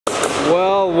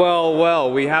Well, well,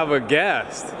 well, we have a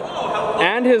guest. Oh, hello.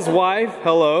 And his wife.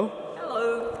 Hello.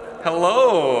 Hello.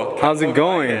 Hello. How's it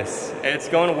going? It's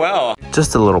going well.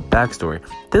 Just a little backstory.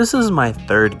 This is my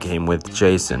third game with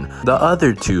Jason. The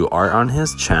other two are on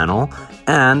his channel,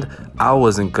 and I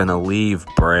wasn't gonna leave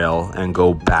Braille and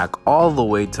go back all the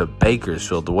way to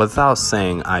Bakersfield without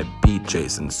saying I beat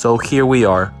Jason. So here we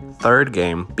are, third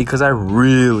game, because I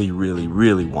really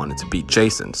wanted to beat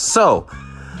Jason. So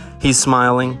he's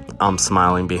smiling, I'm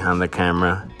smiling behind the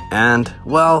camera, and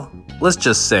well, let's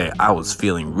just say I was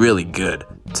feeling really good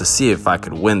to see if I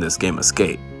could win this game of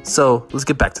skate. So let's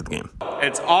get back to the game.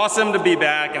 It's awesome to be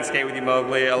back and skate with you,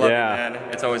 Mowgli. I love you, man.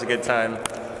 It's always a good time.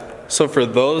 So for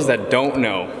those that don't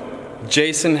know,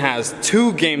 Jason has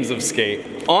 2 games of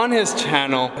skate on his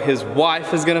channel. His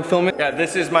wife is gonna film it. Yeah,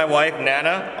 this is my wife,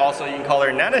 Nana. Also, you can call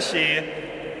her Nana She.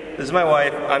 This is my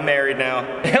wife. I'm married now.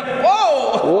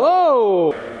 Whoa!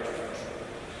 Whoa!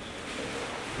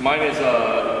 Mine is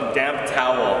a damp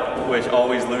towel, which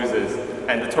always loses.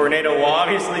 And the tornado will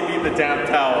obviously beat the damp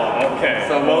towel. Okay.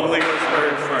 So Mowgli goes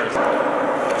first.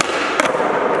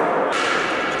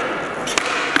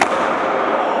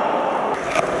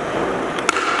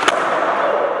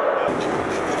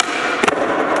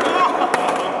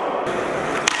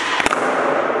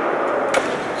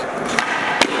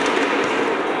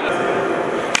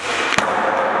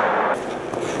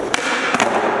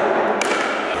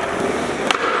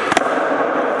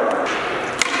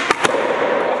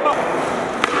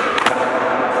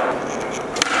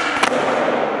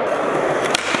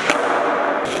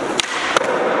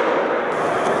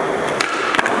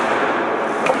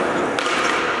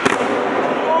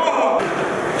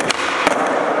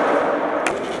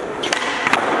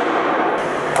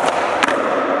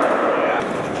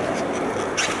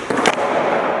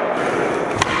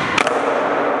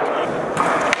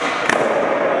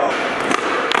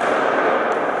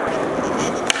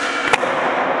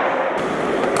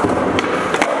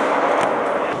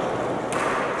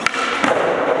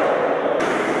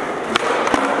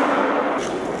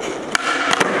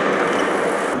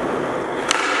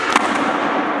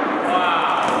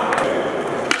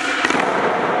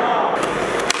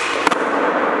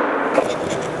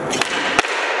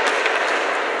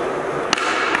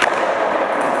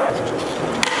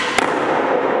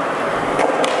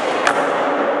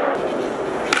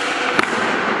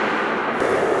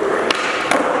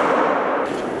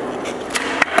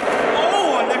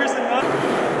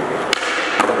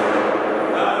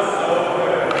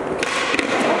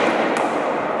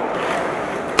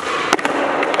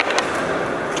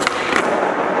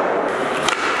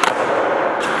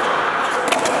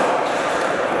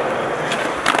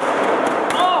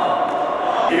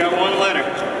 You got 1 letter.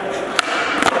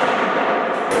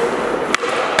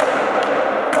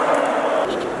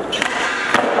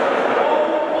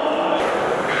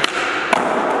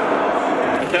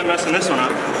 Kept messing this one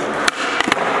up.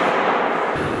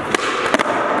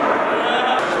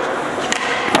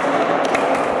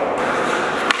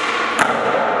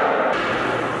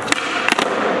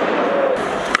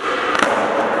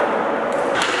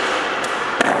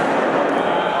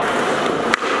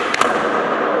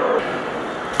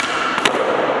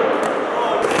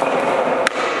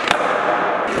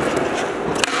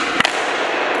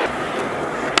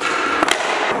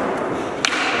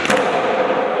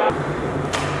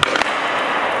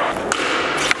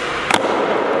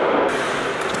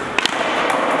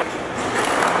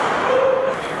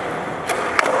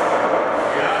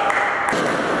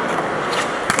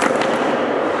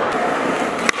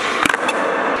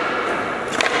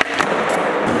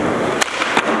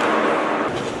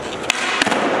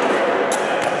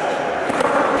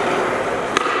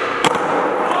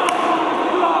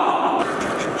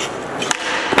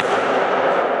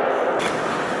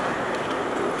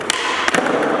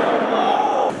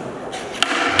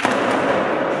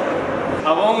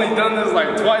 I've only done this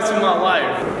like twice in my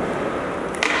life.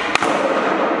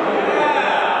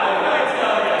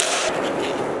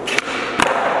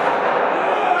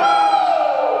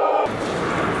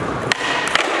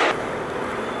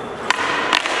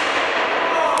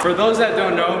 For those that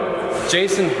don't know,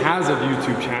 Jason has a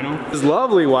YouTube channel. His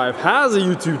lovely wife has a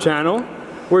YouTube channel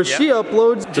where she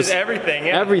uploads just everything,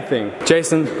 everything.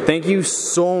 Jason, thank you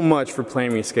so much for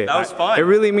playing me skate. That was fun. It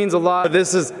really means a lot.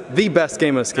 This is the best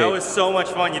game of skate. That was so much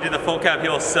fun. You did the full cap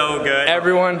heel so good.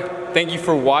 Everyone, thank you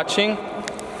for watching.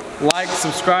 Like,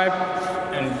 subscribe,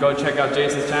 and go check out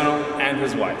Jason's channel and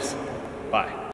his wife's. Bye.